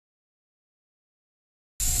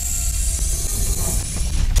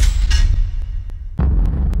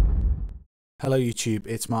Hello YouTube,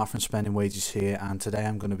 it's Mark from SpendingWages here, and today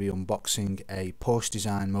I'm going to be unboxing a Porsche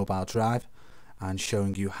design mobile drive and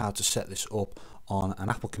showing you how to set this up on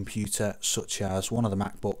an Apple computer such as one of the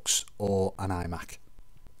MacBooks or an iMac.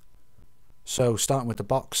 So starting with the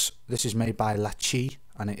box, this is made by LaCie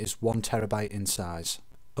and it is 1 terabyte in size.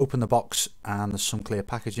 Open the box and there's some clear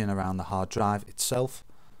packaging around the hard drive itself.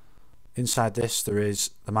 Inside this there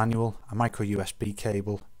is the manual, a micro USB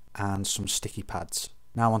cable and some sticky pads.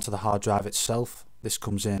 Now onto the hard drive itself. This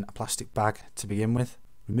comes in a plastic bag to begin with.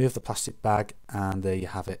 Remove the plastic bag and there you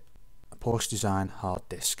have it, a Porsche design hard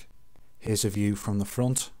disk. Here's a view from the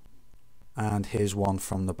front and here's one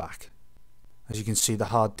from the back. As you can see, the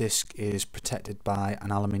hard disk is protected by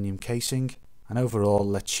an aluminium casing, and overall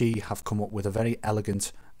LaCie have come up with a very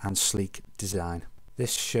elegant and sleek design.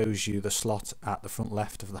 This shows you the slot at the front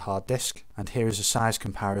left of the hard disk, and here is a size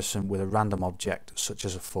comparison with a random object such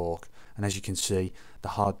as a fork, and as you can see the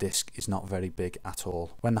hard disk is not very big at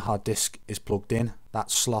all. When the hard disk is plugged in, that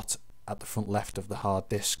slot at the front left of the hard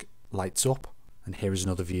disk lights up, and here is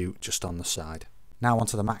another view just on the side. Now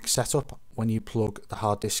onto the Mac setup. When you plug the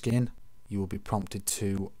hard disk in, you will be prompted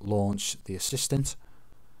to launch the assistant,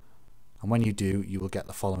 and when you do you will get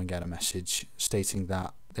the following error message stating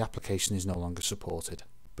that the application is no longer supported.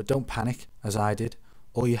 But don't panic as I did.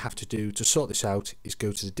 All you have to do to sort this out is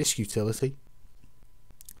go to the disk utility,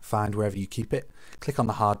 find wherever you keep it, click on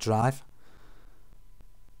the hard drive,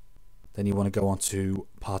 then you want to go on to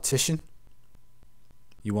partition.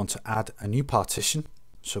 You want to add a new partition,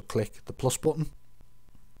 so click the plus button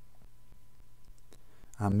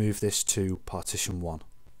and move this to partition 1.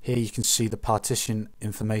 Here you can see the partition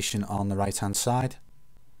information on the right hand side,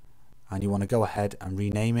 and you want to go ahead and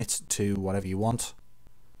rename it to whatever you want.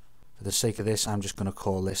 For the sake of this, I'm just going to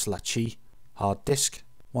call this LaCie hard disk.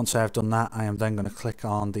 Once I have done that, I am then going to click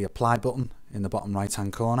on the apply button in the bottom right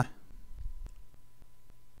hand corner,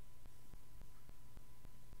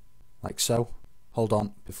 like so. Hold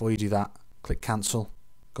on, before you do that, click cancel,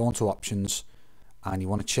 go on to options, and you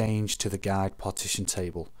want to change to the guide partition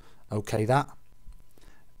table. OK that.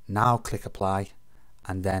 Now click apply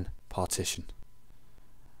and then partition.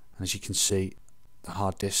 And as you can see, the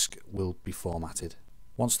hard disk will be formatted.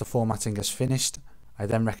 Once the formatting is finished, I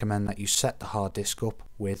then recommend that you set the hard disk up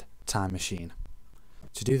with Time Machine.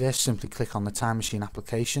 To do this, simply click on the Time Machine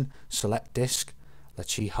application, select disk,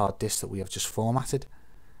 LaCie hard disk that we have just formatted,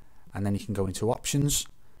 and then you can go into options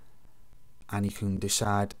and you can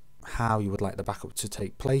decide how you would like the backup to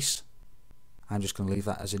take place. I'm just going to leave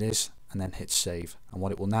that as it is and then hit save, and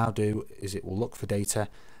what it will now do is it will look for data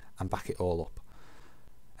and back it all up.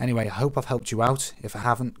 Anyway, I hope I've helped you out. If I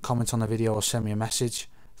haven't, comment on the video or send me a message.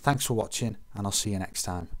 Thanks for watching and I'll see you next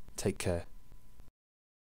time. Take care.